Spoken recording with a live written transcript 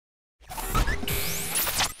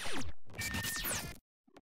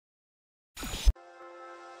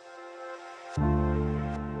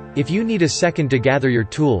If you need a second to gather your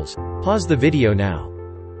tools, pause the video now.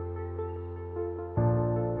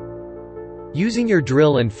 Using your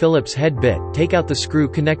drill and Phillips head bit, take out the screw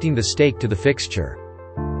connecting the stake to the fixture.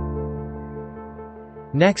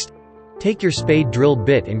 Next, take your spade drill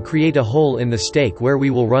bit and create a hole in the stake where we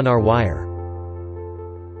will run our wire.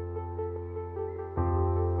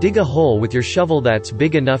 Dig a hole with your shovel that's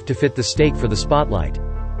big enough to fit the stake for the spotlight.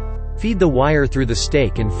 Feed the wire through the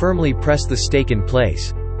stake and firmly press the stake in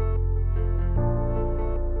place.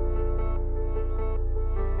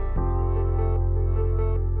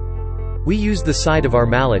 We use the side of our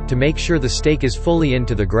mallet to make sure the stake is fully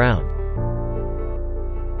into the ground.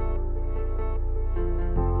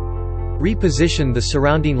 Reposition the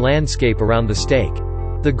surrounding landscape around the stake.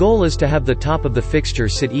 The goal is to have the top of the fixture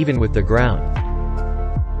sit even with the ground.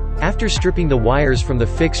 After stripping the wires from the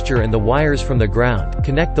fixture and the wires from the ground,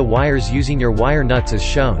 connect the wires using your wire nuts as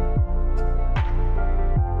shown.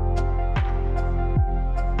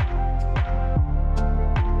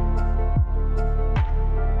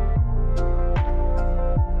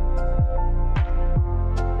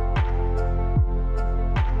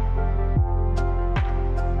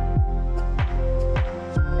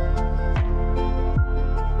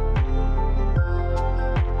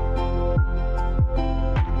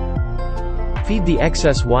 Feed the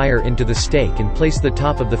excess wire into the stake and place the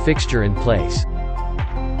top of the fixture in place.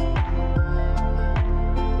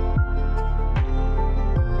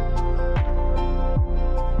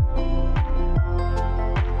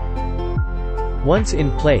 Once in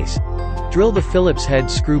place, drill the Phillips head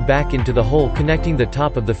screw back into the hole connecting the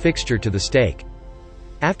top of the fixture to the stake.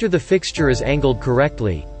 After the fixture is angled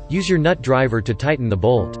correctly, use your nut driver to tighten the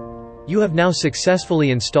bolt. You have now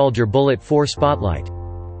successfully installed your Bullet 4 spotlight.